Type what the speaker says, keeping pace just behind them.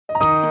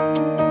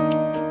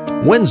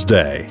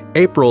Wednesday,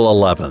 April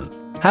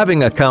 11th.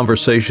 Having a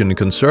conversation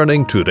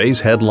concerning today's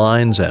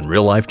headlines and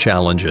real-life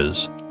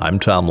challenges. I'm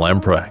Tom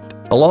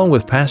Lamprecht, along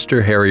with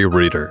Pastor Harry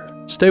Reeder.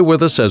 Stay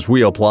with us as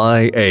we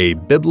apply a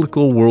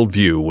biblical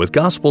worldview with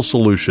gospel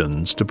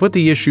solutions to put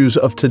the issues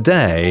of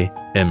today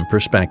in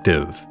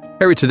perspective.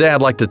 Harry, today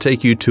I'd like to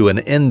take you to an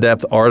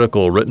in-depth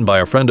article written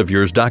by a friend of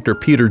yours, Dr.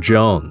 Peter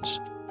Jones.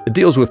 It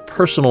deals with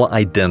personal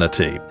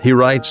identity. He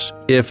writes,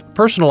 if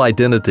personal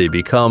identity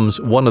becomes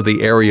one of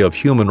the area of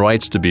human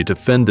rights to be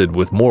defended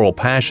with moral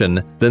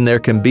passion, then there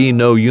can be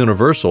no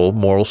universal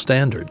moral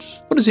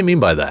standards. What does he mean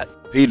by that?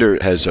 Peter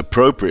has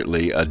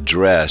appropriately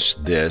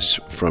addressed this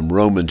from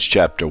Romans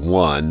chapter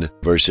 1,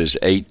 verses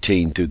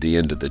 18 through the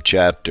end of the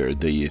chapter,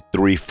 the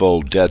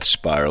threefold death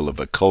spiral of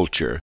a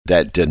culture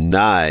that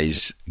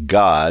denies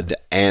God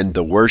and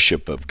the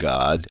worship of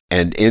God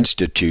and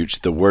institutes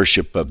the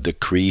worship of the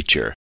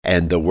creature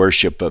and the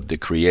worship of the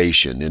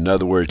creation. In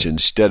other words,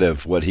 instead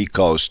of what he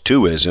calls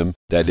twoism,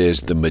 that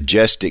is the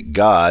majestic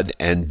God,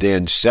 and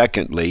then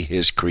secondly,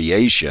 his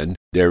creation,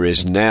 there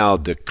is now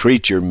the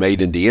creature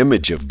made in the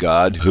image of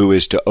God who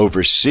is to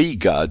oversee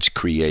God's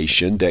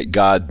creation that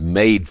God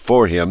made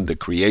for him. The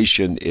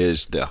creation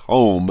is the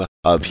home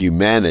of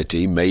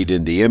humanity made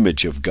in the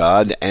image of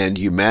God, and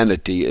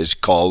humanity is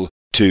called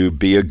to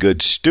be a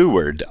good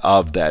steward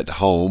of that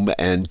home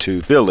and to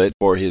fill it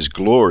for his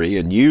glory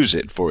and use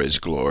it for his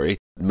glory.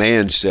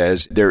 Man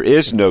says there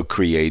is no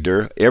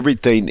creator.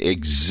 Everything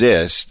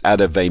exists out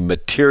of a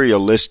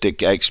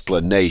materialistic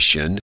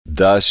explanation,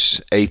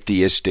 thus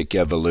atheistic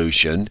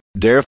evolution.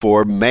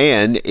 Therefore,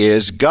 man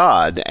is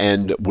God,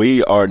 and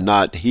we are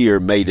not here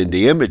made in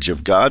the image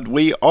of God.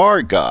 We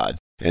are God.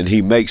 And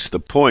he makes the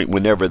point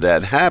whenever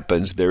that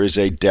happens, there is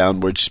a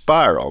downward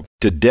spiral.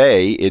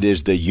 Today, it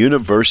is the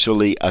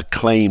universally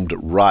acclaimed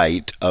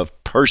right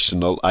of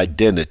personal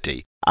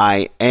identity.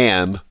 I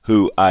am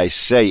who I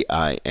say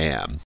I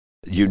am.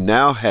 You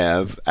now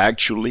have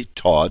actually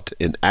taught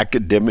in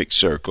academic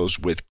circles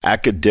with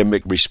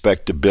academic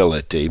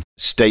respectability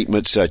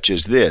statements such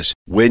as this.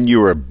 When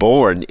you are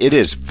born, it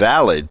is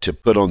valid to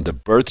put on the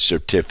birth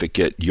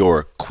certificate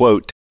your,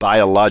 quote,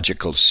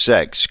 biological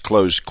sex,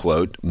 close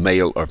quote,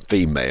 male or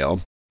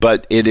female,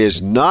 but it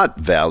is not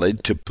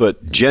valid to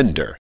put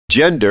gender.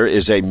 Gender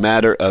is a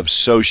matter of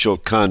social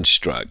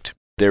construct.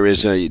 There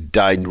is a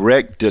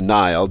direct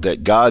denial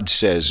that God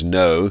says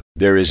no,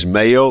 there is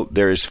male,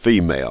 there is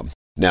female.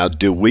 Now,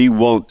 do we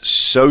want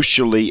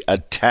socially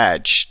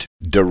attached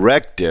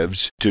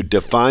directives to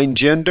define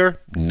gender?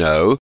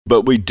 No,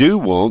 but we do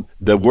want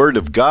the Word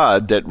of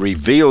God that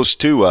reveals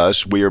to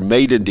us we are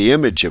made in the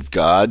image of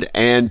God,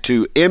 and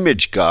to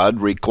image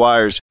God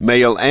requires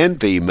male and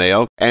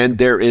female, and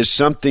there is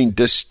something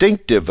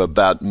distinctive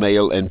about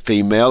male and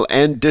female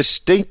and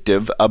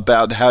distinctive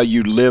about how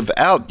you live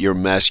out your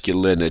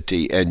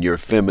masculinity and your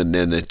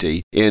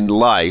femininity in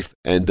life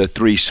and the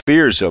three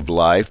spheres of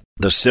life,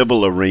 the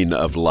civil arena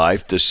of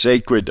life, the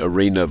sacred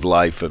arena of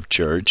life of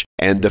church,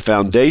 and the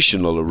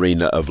foundational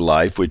arena of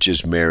life, which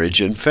is marriage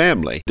and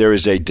family. There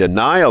is a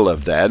denial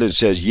of that. It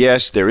says,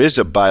 yes, there is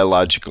a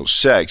biological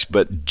sex,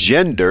 but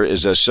gender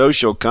is a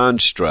social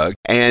construct,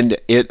 and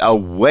it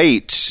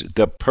awaits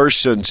the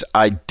person's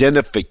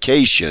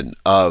identification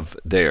of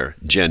their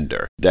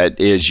gender. That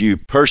is, you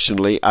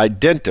personally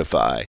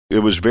identify. It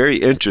was very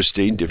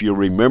interesting, if you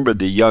remember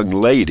the young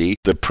lady,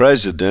 the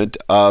president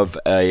of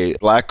a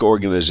black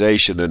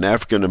organization, an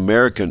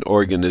African-American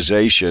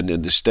organization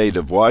in the state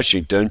of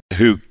Washington,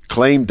 who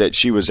claimed that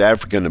she was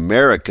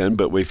African-American,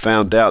 but we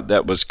found out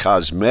that was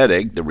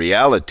cosmetic. The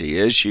reality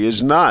is she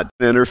is not,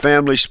 and her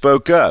family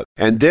spoke up.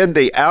 And then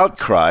the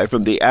outcry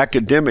from the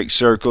academic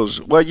circles,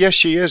 well, yes,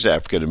 she is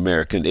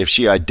African-American if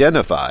she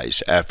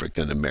identifies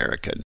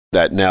African-American.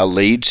 That now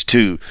leads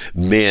to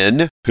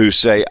men who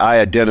say, I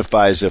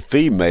identify as a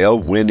female,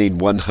 winning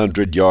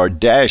 100-yard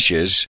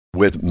dashes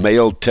with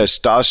male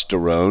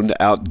testosterone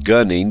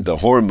outgunning the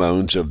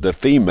hormones of the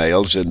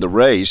females in the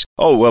race.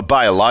 Oh, well,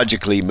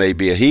 biologically he may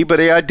be a he, but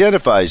he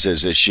identifies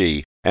as a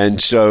she. And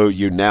so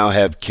you now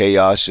have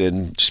chaos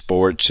in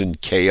sports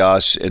and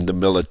chaos in the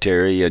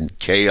military and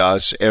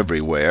chaos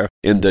everywhere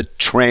in the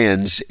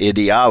trans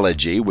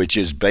ideology, which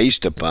is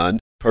based upon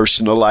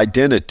personal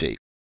identity.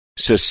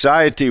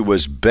 Society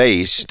was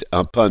based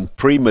upon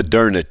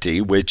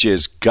premodernity, which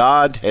is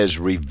God has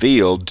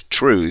revealed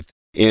truth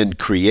in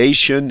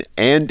creation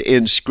and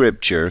in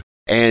Scripture,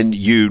 and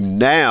you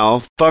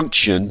now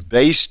function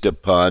based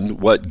upon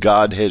what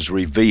God has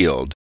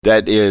revealed.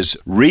 That is,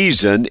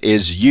 reason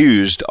is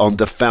used on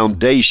the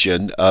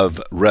foundation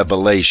of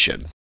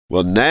revelation.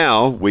 Well,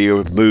 now we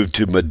have moved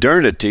to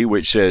modernity,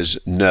 which says,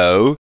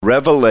 no,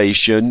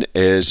 revelation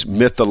is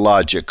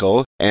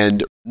mythological,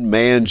 and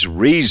man's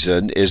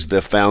reason is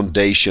the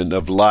foundation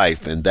of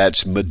life, and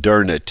that's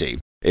modernity.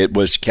 It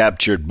was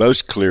captured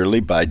most clearly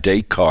by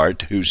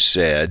Descartes, who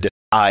said,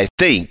 I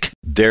think,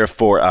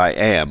 therefore I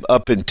am.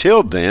 Up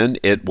until then,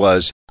 it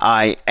was,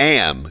 I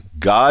am.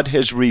 God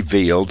has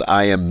revealed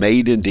I am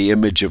made in the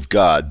image of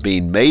God.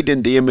 Being made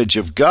in the image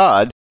of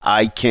God,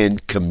 I can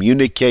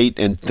communicate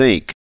and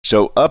think.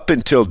 So up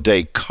until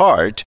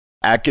Descartes,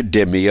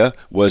 academia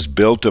was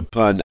built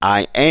upon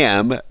I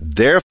am,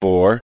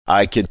 therefore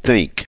I can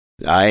think.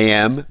 I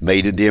am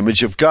made in the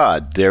image of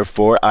God,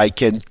 therefore I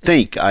can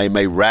think. I am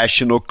a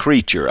rational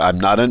creature. I'm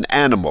not an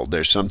animal.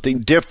 There's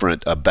something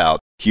different about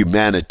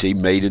humanity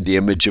made in the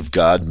image of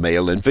God,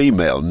 male and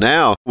female.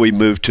 Now we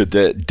move to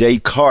the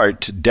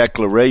Descartes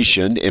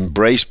declaration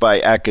embraced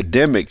by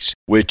academics,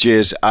 which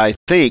is I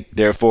think,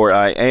 therefore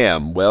I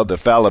am. Well, the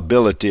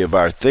fallibility of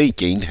our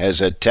thinking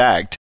has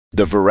attacked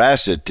the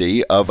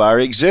veracity of our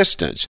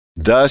existence.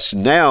 Thus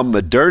now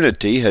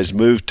modernity has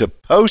moved to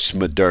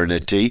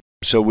postmodernity.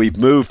 So we've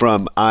moved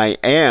from I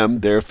am,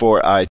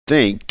 therefore I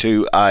think,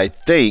 to I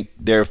think,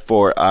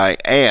 therefore I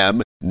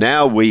am.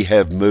 Now we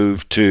have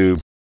moved to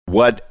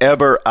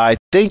whatever I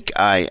think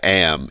I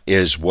am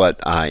is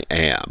what I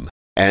am.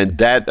 And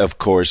that, of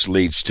course,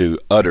 leads to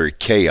utter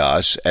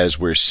chaos, as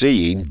we're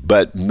seeing.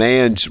 But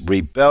man's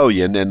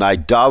rebellion and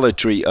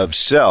idolatry of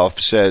self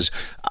says,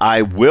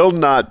 I will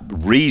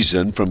not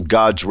reason from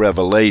God's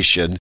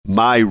revelation.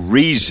 My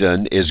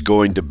reason is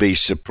going to be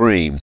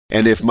supreme.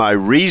 And if my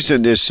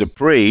reason is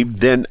supreme,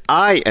 then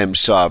I am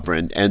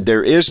sovereign, and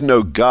there is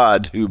no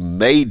God who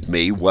made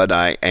me what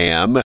I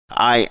am.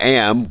 I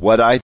am what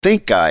I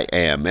think I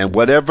am, and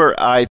whatever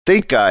I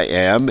think I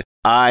am,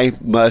 I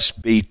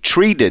must be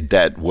treated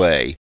that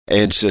way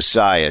in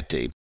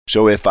society.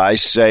 So if I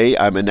say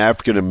I'm an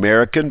African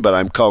American, but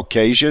I'm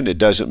Caucasian, it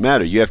doesn't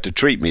matter. You have to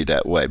treat me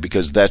that way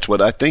because that's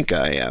what I think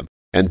I am.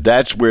 And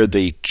that's where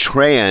the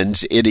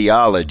trans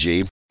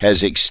ideology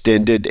has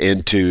extended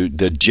into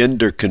the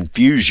gender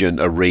confusion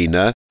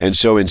arena. And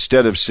so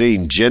instead of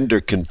seeing gender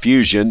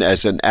confusion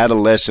as an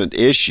adolescent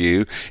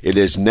issue, it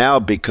has now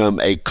become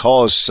a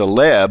cause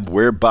celeb,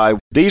 whereby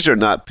these are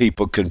not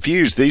people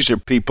confused. These are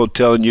people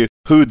telling you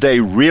who they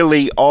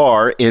really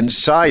are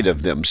inside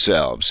of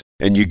themselves.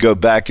 And you go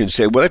back and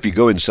say, well, if you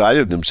go inside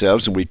of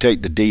themselves and we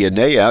take the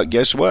DNA out,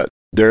 guess what?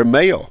 They're a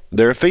male.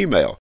 They're a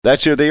female.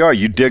 That's who they are.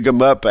 You dig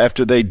them up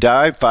after they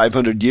die,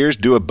 500 years,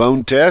 do a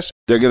bone test.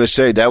 They're going to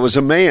say, that was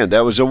a man,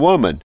 that was a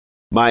woman.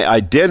 My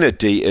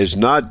identity is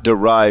not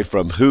derived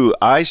from who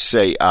I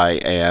say I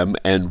am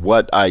and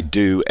what I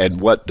do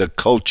and what the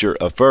culture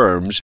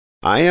affirms.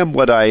 I am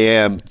what I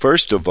am,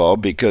 first of all,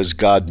 because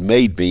God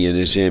made me in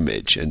His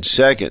image. And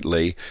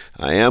secondly,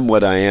 I am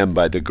what I am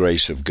by the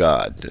grace of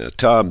God.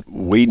 Tom,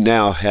 we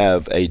now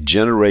have a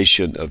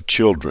generation of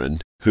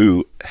children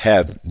who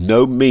have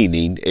no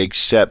meaning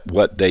except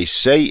what they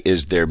say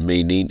is their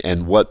meaning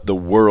and what the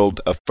world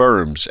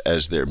affirms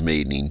as their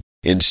meaning,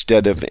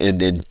 instead of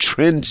an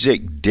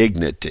intrinsic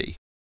dignity.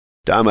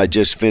 Tom, I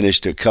just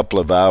finished a couple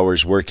of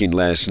hours working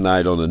last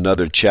night on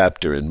another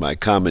chapter in my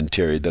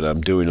commentary that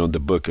I'm doing on the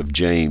book of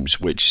James,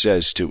 which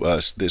says to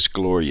us this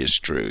glorious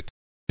truth.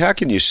 How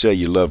can you say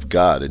you love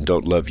God and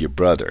don't love your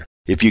brother?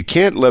 If you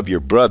can't love your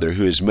brother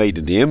who is made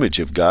in the image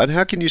of God,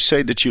 how can you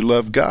say that you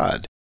love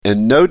God?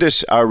 And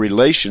notice our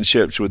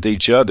relationships with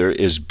each other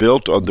is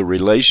built on the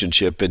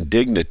relationship and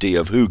dignity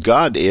of who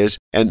God is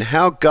and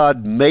how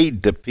God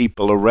made the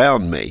people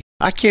around me.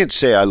 I can't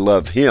say I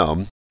love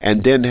Him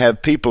and then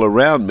have people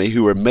around me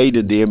who are made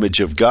in the image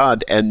of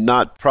God and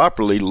not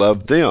properly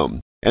love them.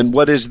 And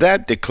what is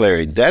that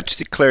declaring? That's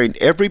declaring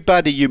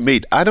everybody you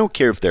meet, I don't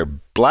care if they're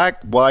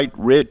black, white,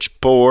 rich,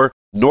 poor,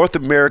 North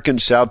American,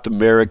 South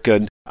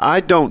American, I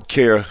don't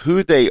care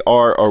who they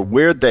are or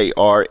where they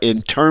are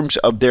in terms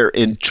of their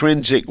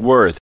intrinsic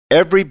worth.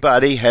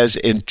 Everybody has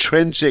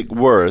intrinsic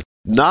worth,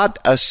 not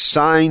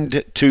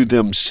assigned to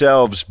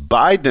themselves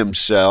by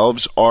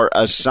themselves or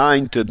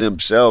assigned to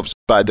themselves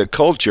by the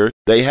culture.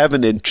 They have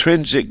an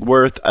intrinsic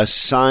worth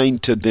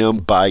assigned to them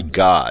by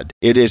God.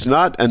 It is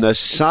not an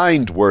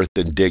assigned worth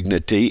and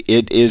dignity.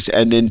 It is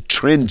an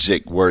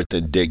intrinsic worth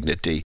and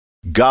dignity.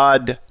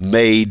 God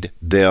made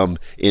them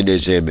in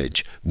His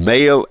image.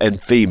 Male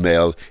and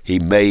female, He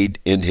made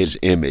in His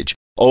image.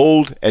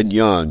 Old and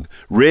young,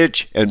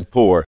 rich and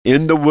poor,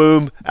 in the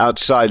womb,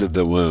 outside of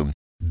the womb.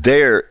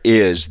 There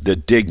is the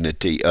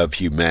dignity of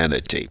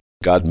humanity.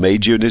 God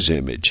made you in His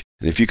image.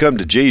 And if you come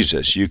to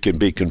Jesus, you can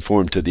be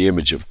conformed to the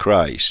image of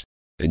Christ.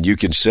 And you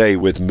can say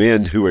with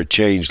men who are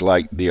changed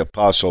like the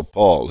Apostle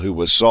Paul, who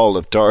was Saul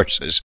of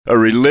Tarsus, a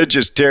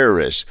religious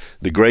terrorist,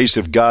 the grace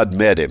of God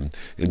met him.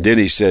 And then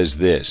he says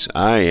this,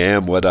 I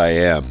am what I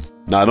am,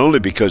 not only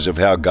because of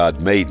how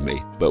God made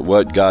me, but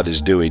what God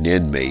is doing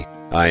in me.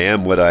 I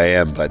am what I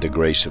am by the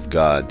grace of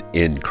God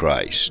in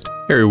Christ.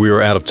 Harry, we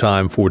are out of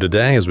time for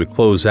today. As we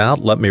close out,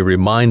 let me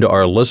remind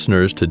our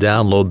listeners to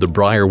download the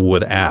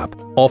Briarwood app.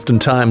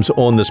 Oftentimes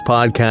on this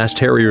podcast,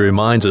 Harry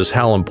reminds us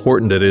how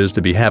important it is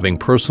to be having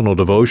personal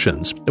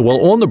devotions.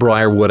 Well, on the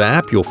Briarwood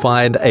app, you'll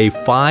find a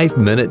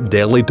 5-minute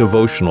daily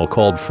devotional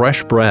called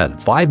Fresh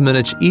Bread. 5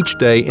 minutes each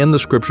day in the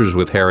Scriptures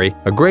with Harry,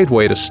 a great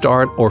way to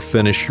start or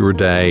finish your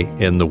day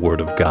in the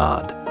Word of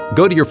God.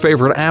 Go to your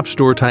favorite app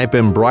store, type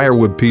in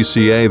Briarwood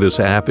PCA. This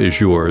app is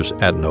yours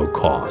at no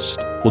cost.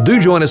 Well, do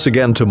join us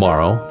again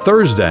tomorrow,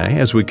 Thursday,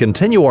 as we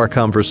continue our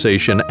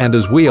conversation and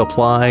as we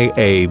apply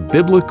a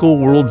biblical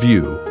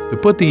worldview to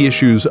put the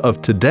issues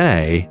of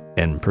today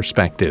in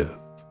perspective.